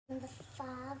The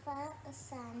Father, the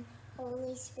Son,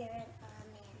 Holy Spirit,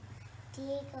 Amen.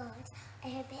 Dear God, I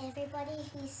hope everybody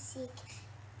who's sick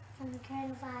from the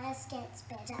coronavirus gets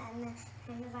better and the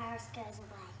coronavirus goes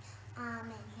away.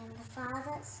 Amen. And the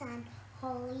Father, Son,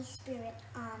 Holy Spirit,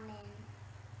 Amen.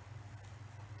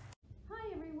 Hi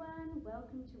everyone,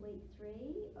 welcome to week 3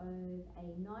 of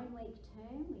a 9-week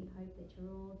term. We hope that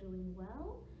you're all doing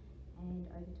well, and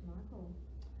over to Michael.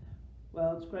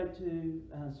 Well, it's great to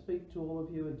speak to all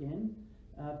of you again.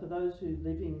 For those who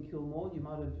live in Kilmore, you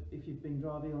might have, if you've been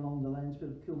driving along the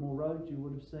Landsfield of Kilmore Road, you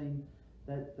would have seen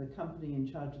that the company in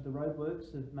charge of the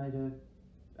roadworks have made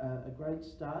a great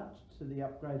start to the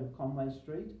upgrade of Conway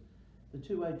Street. The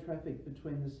two-way traffic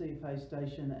between the CFA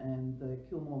station and the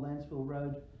Kilmore Landsfield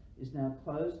Road is now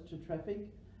closed to traffic.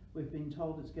 We've been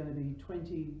told it's going to be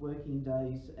 20 working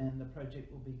days and the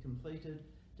project will be completed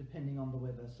depending on the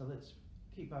weather. So let's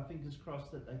keep our fingers crossed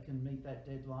that they can meet that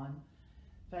deadline.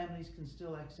 Families can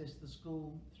still access the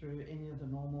school through any of the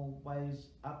normal ways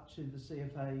up to the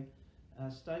CFA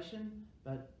station,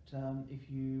 but if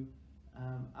you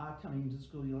are coming to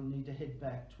school, you'll need to head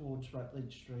back towards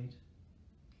Rutledge Street.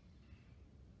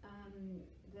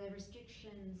 The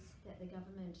restrictions that the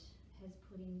government has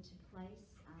put into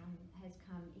place has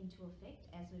come into effect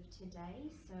as of today,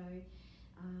 so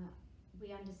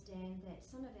we understand that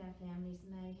some of our families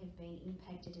may have been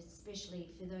impacted, especially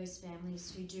for those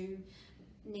families who do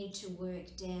need to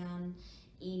work down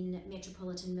in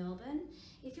metropolitan Melbourne.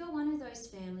 If you're one of those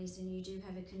families and you do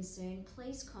have a concern,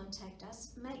 please contact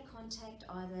us. Make contact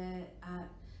either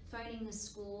phoning the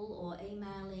school or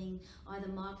emailing either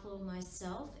Michael or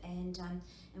myself, and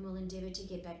we'll endeavour to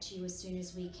get back to you as soon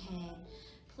as we can.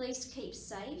 Please keep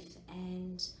safe,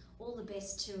 and all the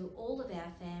best to all of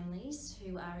our families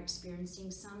who are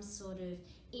experiencing some sort of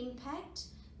impact,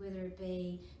 whether it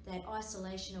be that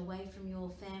isolation away from your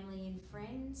family and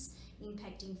friends,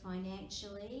 impacting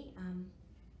financially.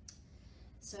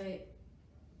 So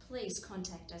please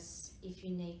contact us if you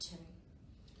need to.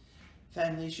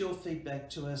 Families, your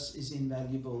feedback to us is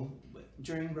invaluable.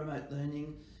 During remote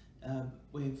learning,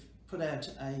 we've put out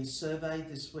a survey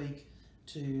this week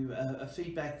to a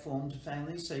feedback form to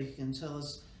families, so you can tell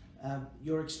us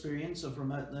your experience of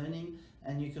remote learning,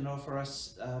 and you can offer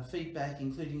us feedback,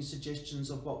 including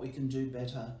suggestions of what we can do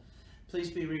better.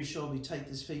 Please be reassured we take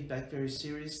this feedback very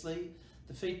seriously.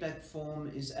 The feedback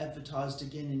form is advertised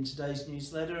again in today's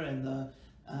newsletter, and the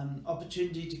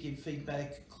opportunity to give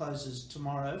feedback closes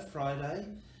tomorrow, Friday.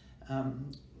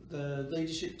 The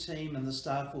leadership team and the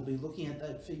staff will be looking at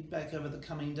that feedback over the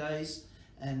coming days,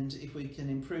 and if we can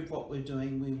improve what we're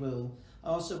doing, we will. I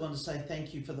also want to say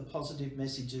thank you for the positive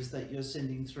messages that you're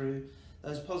sending through.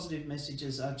 Those positive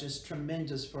messages are just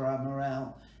tremendous for our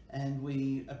morale, and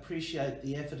we appreciate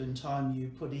the effort and time you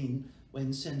put in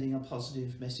when sending a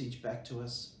positive message back to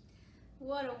us.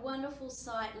 What a wonderful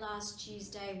sight last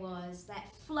Tuesday was,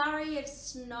 that flurry of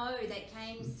snow that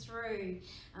came through.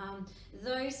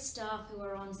 Those staff who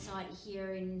are on site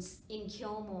here in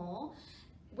Kilmore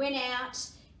went out,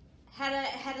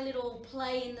 had a little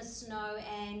play in the snow,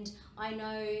 and I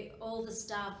know all the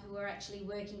staff who were actually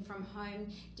working from home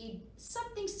did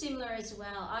something similar as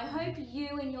well. I hope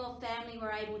you and your family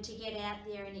were able to get out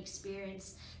there and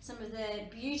experience some of the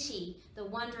beauty, the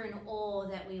wonder and awe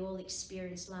that we all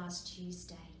experienced last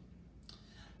Tuesday.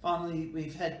 Finally,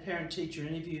 we've had parent-teacher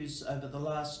interviews over the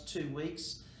last 2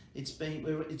 weeks.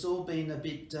 It's all been a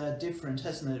bit different,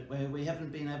 hasn't it? Where we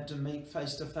haven't been able to meet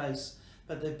face-to-face,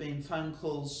 but there've been phone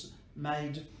calls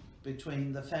made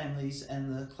between the families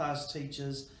and the class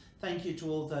teachers. Thank you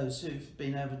to all those who've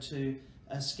been able to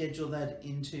schedule that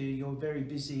into your very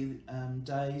busy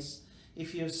days.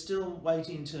 If you're still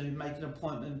waiting to make an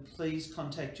appointment, please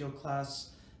contact your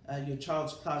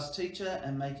child's class teacher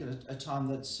and make it a time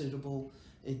that's suitable.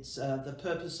 It's the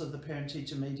purpose of the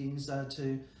parent-teacher meetings are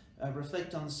to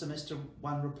reflect on the semester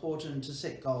 1 report and to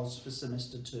set goals for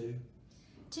semester 2.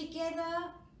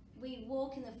 Together, we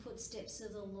walk in the footsteps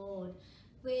of the Lord.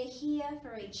 We're here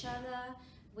for each other.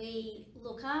 We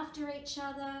look after each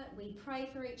other. We pray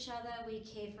for each other. We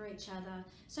care for each other.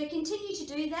 So continue to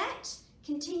do that.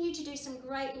 Continue to do some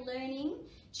great learning.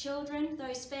 Children,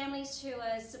 those families who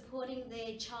are supporting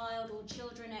their child or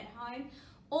children at home,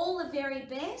 all the very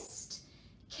best.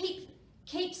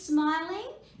 Keep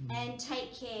smiling and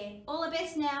take care. All the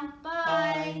best now.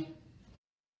 Bye.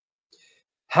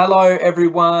 Hello,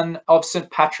 everyone of St.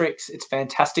 Patrick's. It's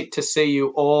fantastic to see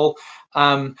you all.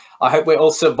 I hope we're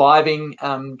all surviving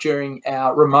during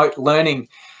our remote learning.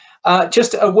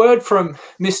 Just a word from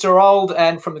Mr. Old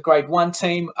and from the Grade 1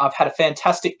 team. I've had a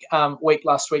fantastic week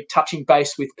last week touching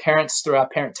base with parents through our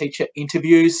parent-teacher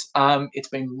interviews. It's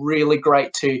been really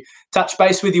great to touch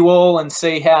base with you all and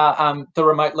see how the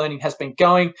remote learning has been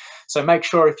going. So make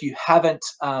sure if you haven't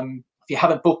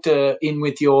booked in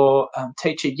with your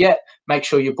teacher yet, make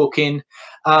sure you book in.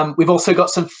 We've also got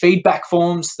some feedback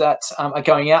forms that are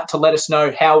going out to let us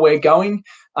know how we're going.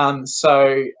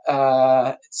 So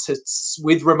it's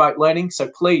with remote learning. So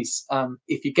please,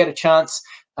 if you get a chance,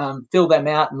 fill them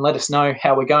out and let us know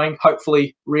how we're going.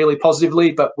 Hopefully really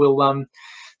positively, but we'll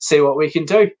see what we can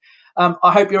do.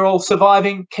 I hope you're all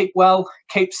surviving. Keep well,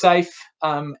 keep safe,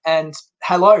 and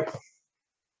hello.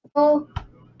 Au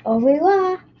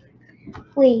revoir.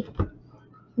 Oui.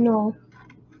 Non.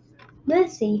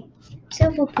 Merci.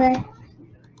 S'il vous plaît.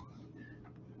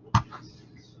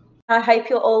 I hope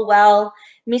you're all well.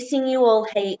 Missing you all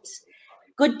heaps.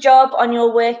 Good job on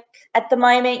your work. At the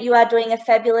moment, you are doing a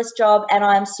fabulous job and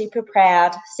I'm super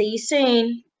proud. See you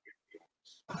soon.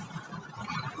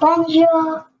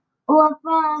 Bonjour. Au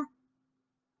revoir.